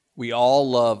We all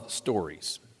love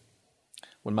stories.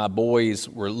 When my boys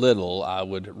were little, I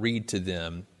would read to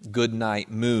them Goodnight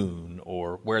Moon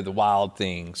or Where the Wild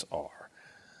Things Are,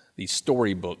 these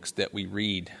storybooks that we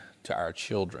read to our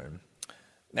children.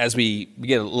 As we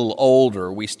get a little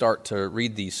older, we start to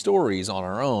read these stories on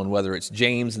our own, whether it's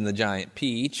James and the Giant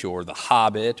Peach or The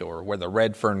Hobbit or Where the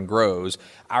Red Fern Grows.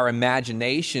 Our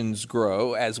imaginations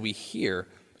grow as we hear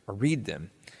or read them.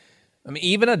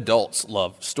 Even adults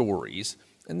love stories.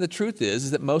 And the truth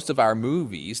is that most of our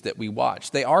movies that we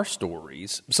watch, they are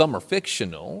stories. Some are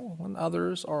fictional, and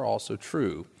others are also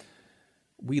true.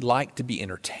 We like to be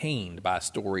entertained by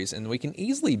stories, and we can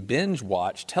easily binge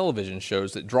watch television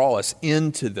shows that draw us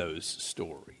into those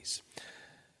stories.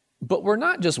 But we're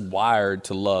not just wired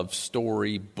to love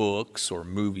story books or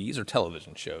movies or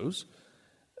television shows.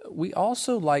 We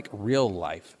also like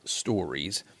real-life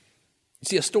stories. You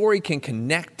see, a story can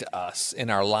connect us in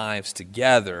our lives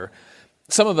together.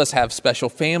 Some of us have special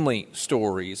family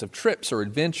stories of trips or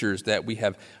adventures that we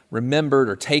have remembered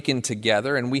or taken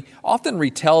together, and we often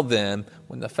retell them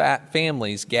when the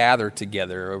families gather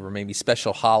together over maybe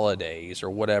special holidays or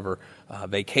whatever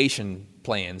vacation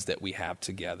plans that we have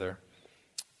together.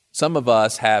 Some of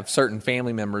us have certain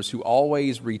family members who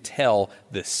always retell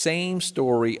the same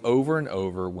story over and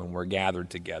over when we're gathered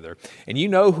together. And you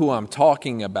know who I'm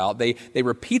talking about. They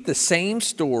repeat the same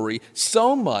story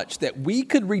so much that we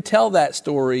could retell that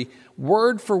story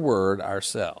word for word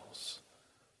ourselves.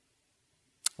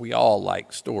 We all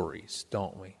like stories,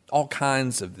 don't we? All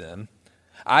kinds of them.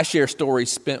 I share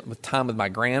stories spent with time with my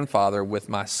grandfather with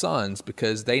my sons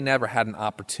because they never had an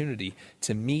opportunity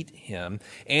to meet him.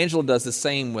 Angela does the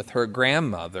same with her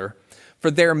grandmother.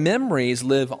 For their memories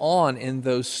live on in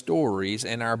those stories,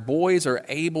 and our boys are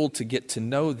able to get to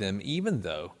know them even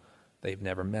though they've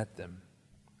never met them.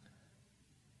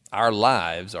 Our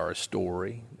lives are a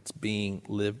story that's being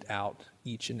lived out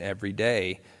each and every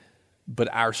day,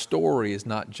 but our story is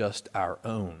not just our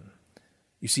own.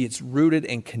 You see, it's rooted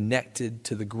and connected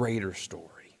to the greater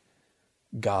story,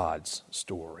 God's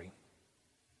story.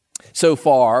 So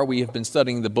far, we have been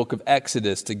studying the book of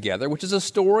Exodus together, which is a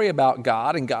story about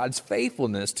God and God's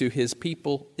faithfulness to his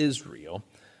people, Israel.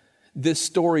 This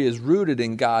story is rooted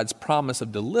in God's promise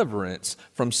of deliverance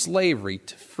from slavery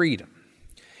to freedom.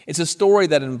 It's a story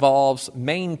that involves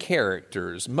main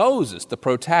characters, Moses, the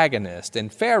protagonist,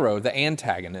 and Pharaoh, the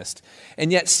antagonist.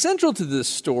 And yet central to this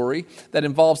story that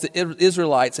involves the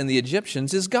Israelites and the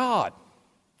Egyptians is God.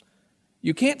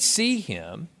 You can't see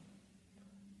him,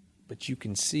 but you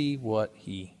can see what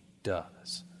he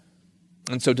does.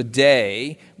 And so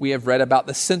today we have read about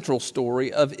the central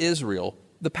story of Israel,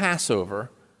 the Passover.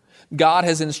 God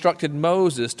has instructed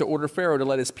Moses to order Pharaoh to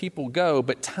let his people go,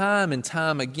 but time and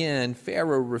time again,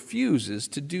 Pharaoh refuses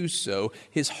to do so.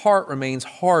 His heart remains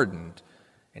hardened,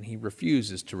 and he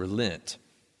refuses to relent.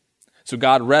 So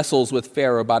God wrestles with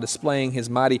Pharaoh by displaying his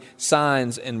mighty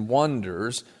signs and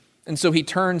wonders, and so he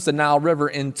turns the Nile River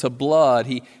into blood.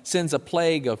 He sends a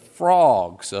plague of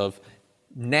frogs, of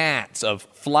gnats, of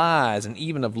flies, and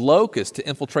even of locusts to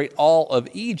infiltrate all of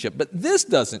Egypt. But this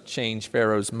doesn't change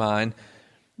Pharaoh's mind.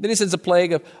 Then he sends a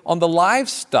plague on the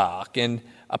livestock, and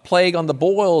a plague on the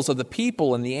boils of the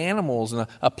people and the animals, and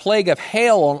a plague of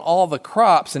hail on all the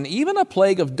crops, and even a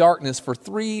plague of darkness for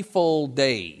 3 full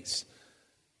days.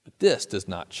 But this does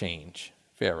not change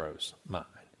Pharaoh's mind.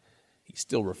 He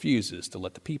still refuses to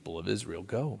let the people of Israel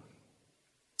go.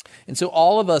 And so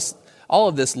all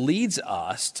of this leads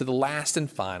us to the last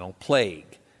and final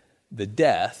plague, the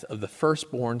death of the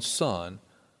firstborn son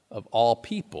of all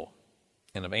people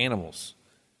and of animals.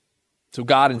 So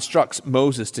God instructs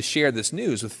Moses to share this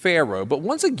news with Pharaoh, but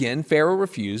once again, Pharaoh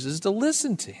refuses to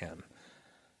listen to him.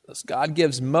 Thus, God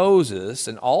gives Moses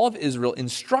and all of Israel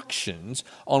instructions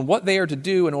on what they are to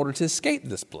do in order to escape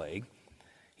this plague.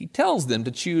 He tells them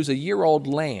to choose a year-old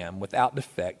lamb without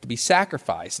defect to be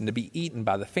sacrificed and to be eaten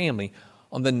by the family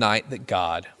on the night that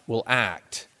God will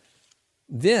act.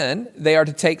 Then they are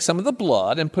to take some of the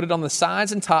blood and put it on the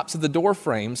sides and tops of the door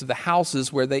frames of the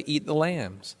houses where they eat the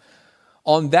lambs.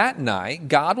 On that night,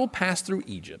 God will pass through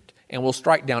Egypt and will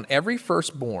strike down every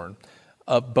firstborn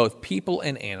of both people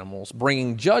and animals,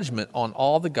 bringing judgment on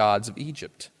all the gods of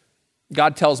Egypt.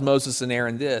 God tells Moses and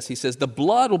Aaron this. He says, "The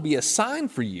blood will be a sign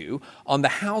for you on the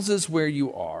houses where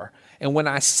you are, and when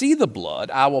I see the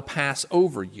blood, I will pass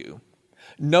over you.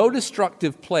 No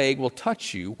destructive plague will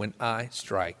touch you when I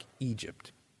strike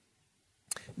Egypt."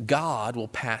 God will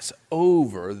pass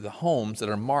over the homes that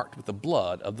are marked with the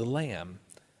blood of the Lamb.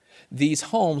 These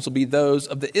homes will be those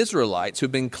of the Israelites who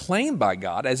have been claimed by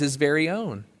God as his very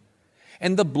own.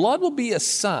 And the blood will be a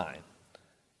sign,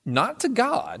 not to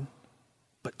God,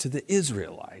 but to the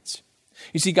Israelites.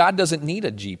 You see, God doesn't need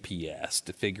a GPS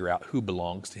to figure out who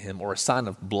belongs to him, or a sign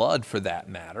of blood for that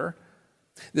matter.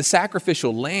 The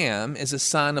sacrificial lamb is a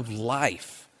sign of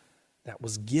life that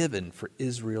was given for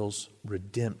Israel's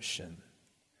redemption.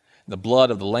 The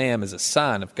blood of the lamb is a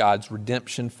sign of God's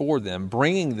redemption for them,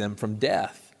 bringing them from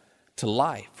death to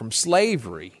life, from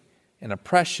slavery and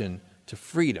oppression to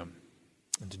freedom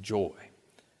and to joy.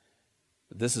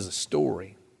 But this is a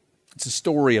story. It's a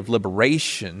story of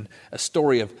liberation, a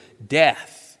story of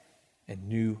death and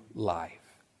new life.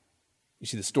 You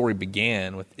see, the story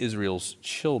began with Israel's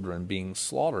children being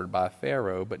slaughtered by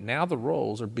Pharaoh, but now the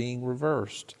roles are being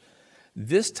reversed.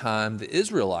 This time, the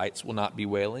Israelites will not be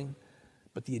wailing,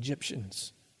 but the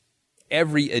Egyptians.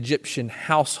 Every Egyptian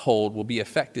household will be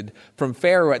affected, from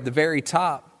Pharaoh at the very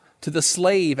top to the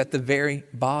slave at the very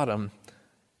bottom.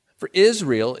 For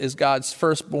Israel is God's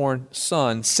firstborn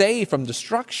son, saved from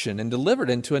destruction and delivered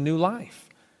into a new life.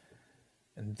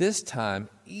 And this time,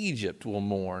 Egypt will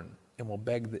mourn and will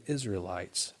beg the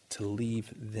Israelites to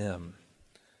leave them.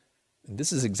 And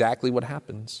this is exactly what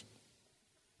happens.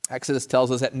 Exodus tells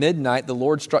us at midnight, the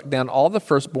Lord struck down all the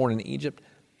firstborn in Egypt,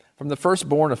 from the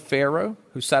firstborn of Pharaoh,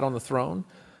 who sat on the throne,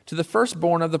 to the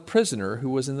firstborn of the prisoner who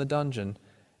was in the dungeon,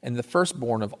 and the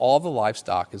firstborn of all the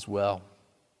livestock as well.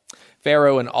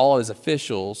 Pharaoh and all his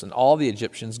officials and all the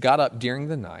Egyptians got up during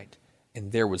the night,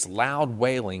 and there was loud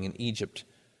wailing in Egypt,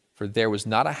 for there was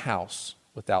not a house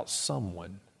without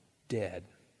someone dead.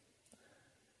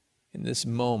 In this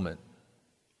moment,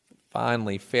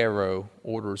 finally Pharaoh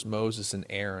orders Moses and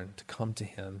Aaron to come to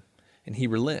him, and he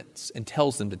relents and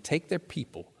tells them to take their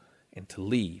people and to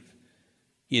leave.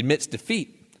 He admits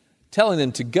defeat, telling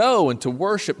them to go and to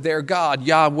worship their God,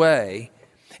 Yahweh.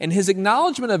 And his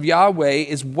acknowledgement of Yahweh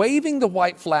is waving the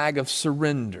white flag of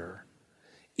surrender.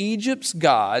 Egypt's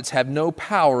gods have no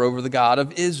power over the God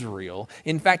of Israel.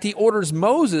 In fact, he orders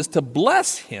Moses to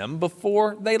bless him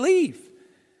before they leave.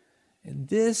 And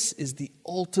this is the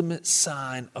ultimate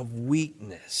sign of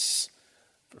weakness.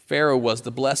 For Pharaoh was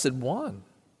the blessed one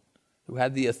who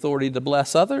had the authority to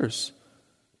bless others,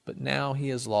 but now he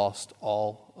has lost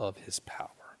all of his power.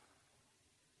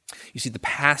 You see, the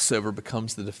Passover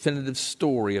becomes the definitive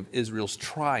story of Israel's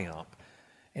triumph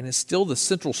and is still the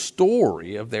central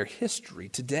story of their history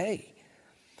today.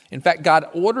 In fact, God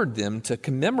ordered them to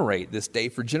commemorate this day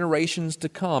for generations to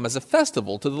come as a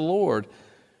festival to the Lord.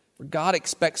 For God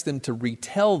expects them to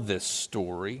retell this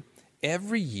story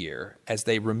every year as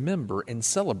they remember and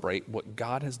celebrate what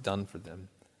God has done for them.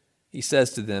 He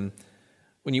says to them,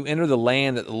 "When you enter the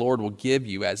land that the Lord will give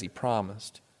you as he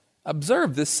promised,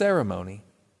 observe this ceremony.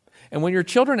 And when your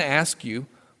children ask you,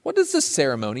 'What does this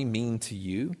ceremony mean to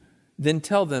you?' then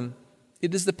tell them,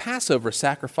 'It is the Passover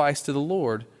sacrifice to the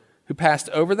Lord, who passed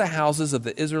over the houses of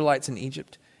the Israelites in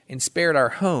Egypt and spared our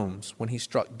homes when he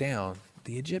struck down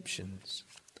the Egyptians.'"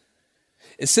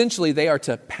 Essentially, they are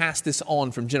to pass this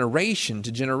on from generation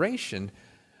to generation.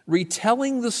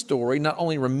 Retelling the story not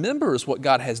only remembers what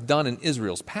God has done in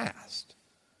Israel's past,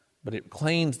 but it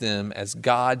claims them as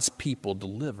God's people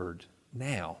delivered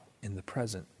now in the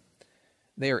present.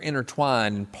 They are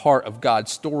intertwined in part of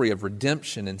God's story of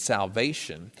redemption and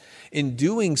salvation. In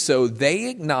doing so, they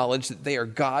acknowledge that they are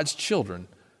God's children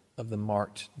of the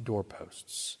marked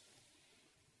doorposts.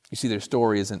 You see, their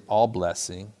story isn't all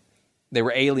blessing. They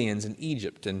were aliens in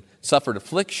Egypt and suffered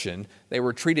affliction. They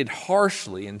were treated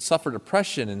harshly and suffered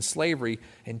oppression and slavery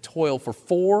and toil for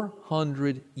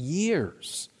 400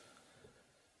 years.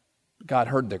 God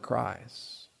heard their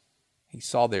cries. He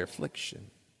saw their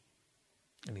affliction,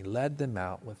 and he led them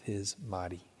out with his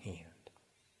mighty hand.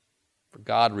 For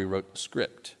God rewrote the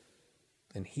script,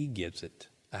 and he gives it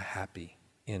a happy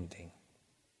ending.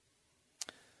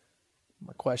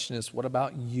 My question is, what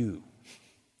about you?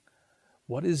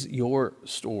 What is your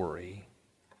story?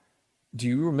 Do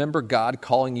you remember God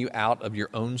calling you out of your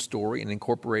own story and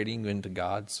incorporating you into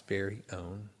God's very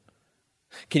own?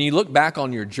 Can you look back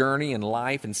on your journey in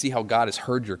life and see how God has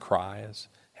heard your cries,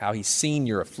 how he's seen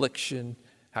your affliction,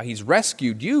 how he's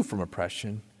rescued you from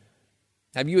oppression?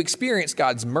 Have you experienced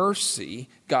God's mercy,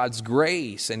 God's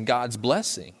grace, and God's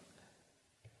blessing?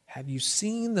 Have you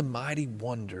seen the mighty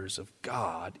wonders of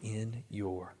God in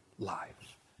your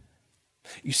life?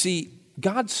 You see,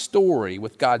 God's story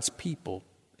with God's people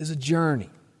is a journey.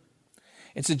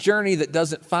 It's a journey that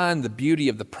doesn't find the beauty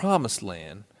of the promised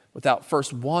land without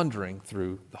first wandering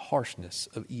through the harshness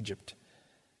of Egypt.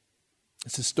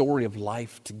 It's a story of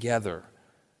life together,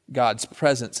 God's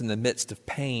presence in the midst of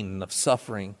pain and of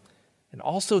suffering, and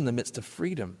also in the midst of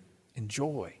freedom and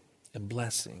joy and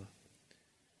blessing.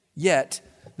 Yet,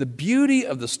 the beauty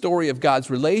of the story of God's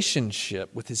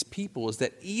relationship with his people is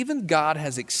that even God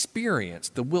has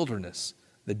experienced the wilderness,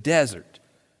 the desert,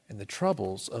 and the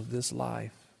troubles of this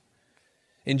life.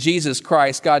 In Jesus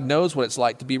Christ, God knows what it's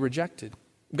like to be rejected.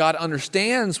 God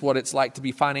understands what it's like to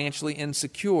be financially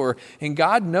insecure, and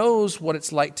God knows what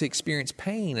it's like to experience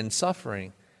pain and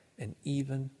suffering and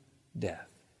even death.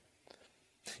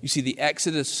 You see, the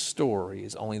Exodus story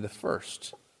is only the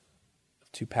first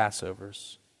of two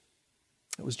Passovers.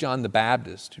 It was John the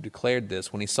Baptist who declared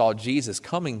this when he saw Jesus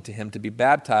coming to him to be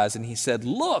baptized, and he said,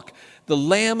 "Look, the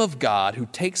Lamb of God who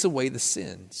takes away the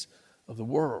sins of the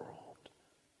world."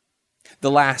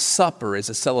 The Last Supper is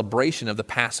a celebration of the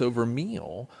Passover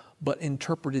meal, but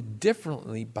interpreted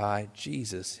differently by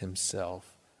Jesus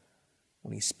himself.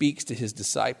 When he speaks to his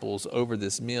disciples over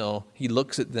this meal, he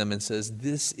looks at them and says,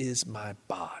 "This is my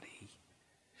body,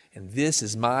 and this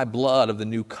is my blood of the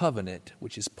new covenant,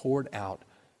 which is poured out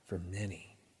for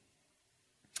many."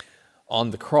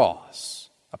 On the cross,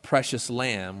 a precious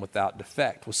lamb without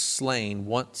defect was slain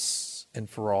once and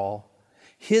for all.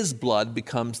 His blood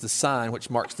becomes the sign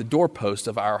which marks the doorpost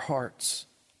of our hearts.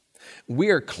 We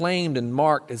are claimed and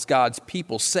marked as God's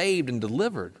people, saved and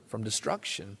delivered from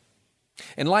destruction.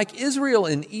 And like Israel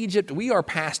in Egypt, we are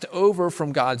passed over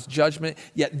from God's judgment,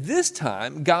 yet this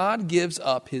time God gives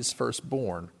up his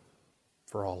firstborn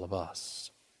for all of us.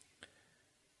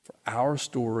 For our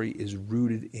story is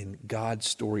rooted in God's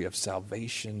story of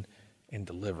salvation and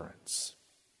deliverance.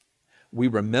 We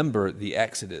remember the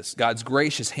Exodus, God's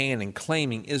gracious hand in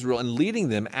claiming Israel and leading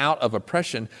them out of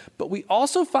oppression, but we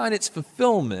also find its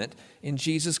fulfillment in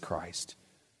Jesus Christ,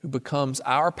 who becomes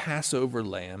our Passover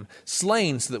lamb,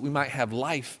 slain so that we might have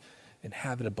life and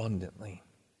have it abundantly.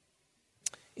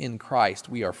 In Christ,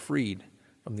 we are freed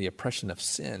from the oppression of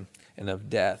sin and of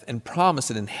death and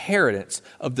promised an inheritance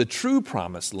of the true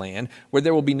promised land where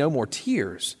there will be no more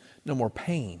tears, no more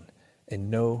pain,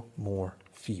 and no more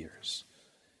fears.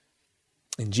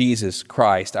 In Jesus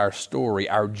Christ, our story,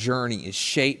 our journey is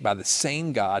shaped by the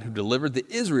same God who delivered the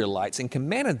Israelites and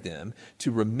commanded them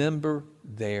to remember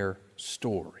their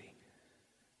story.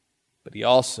 But he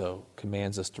also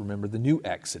commands us to remember the new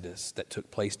Exodus that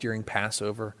took place during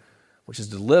Passover, which has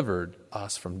delivered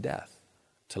us from death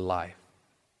to life.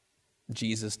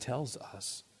 Jesus tells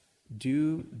us,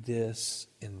 "Do this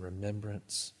in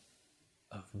remembrance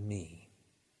of me."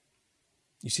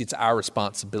 You see, it's our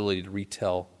responsibility to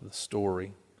retell the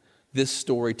story. This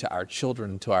story to our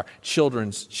children, to our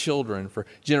children's children, for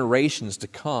generations to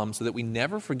come, so that we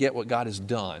never forget what God has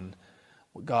done,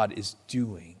 what God is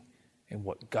doing, and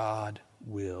what God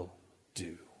will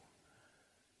do.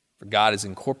 For God has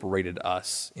incorporated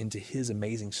us into his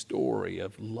amazing story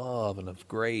of love and of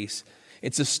grace.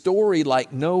 It's a story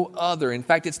like no other. In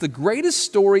fact, it's the greatest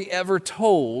story ever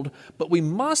told, but we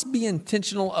must be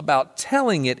intentional about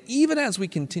telling it even as we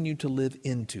continue to live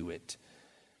into it.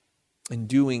 In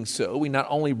doing so, we not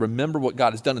only remember what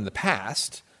God has done in the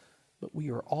past, but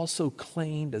we are also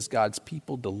claimed as God's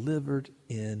people delivered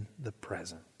in the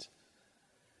present.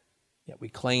 Yet we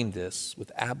claim this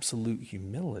with absolute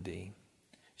humility,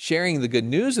 sharing the good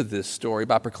news of this story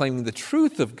by proclaiming the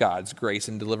truth of God's grace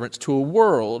and deliverance to a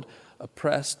world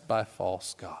oppressed by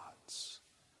false gods.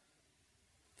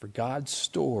 For God's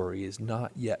story is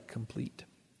not yet complete,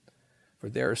 for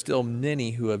there are still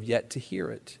many who have yet to hear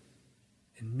it,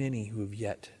 and many who have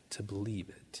yet to believe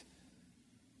it.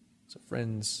 So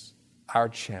friends, our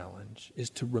challenge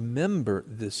is to remember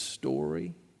this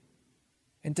story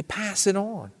and to pass it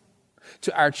on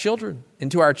to our children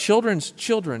and to our children's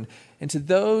children and to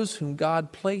those whom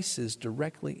God places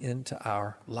directly into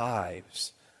our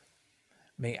lives.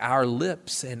 May our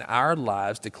lips and our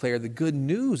lives declare the good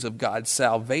news of God's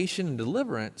salvation and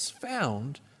deliverance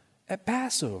found at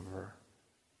Passover.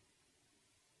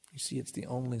 You see, it's the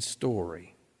only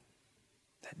story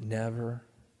that never,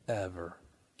 ever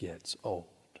gets old.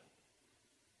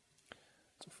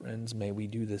 So friends, may we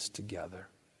do this together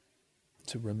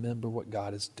to remember what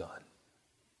God has done,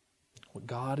 what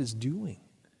God is doing,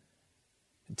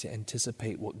 and to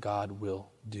anticipate what God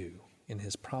will do in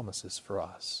his promises for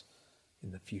us in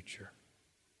the future.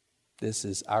 This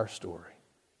is our story,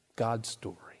 God's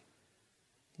story.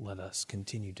 Let us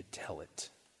continue to tell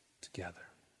it together.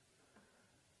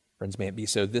 Friends, may it be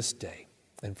so this day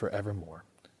and forevermore.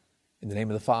 In the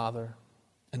name of the Father,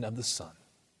 and of the Son,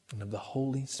 and of the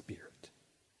Holy Spirit.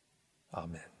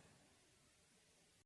 Amen.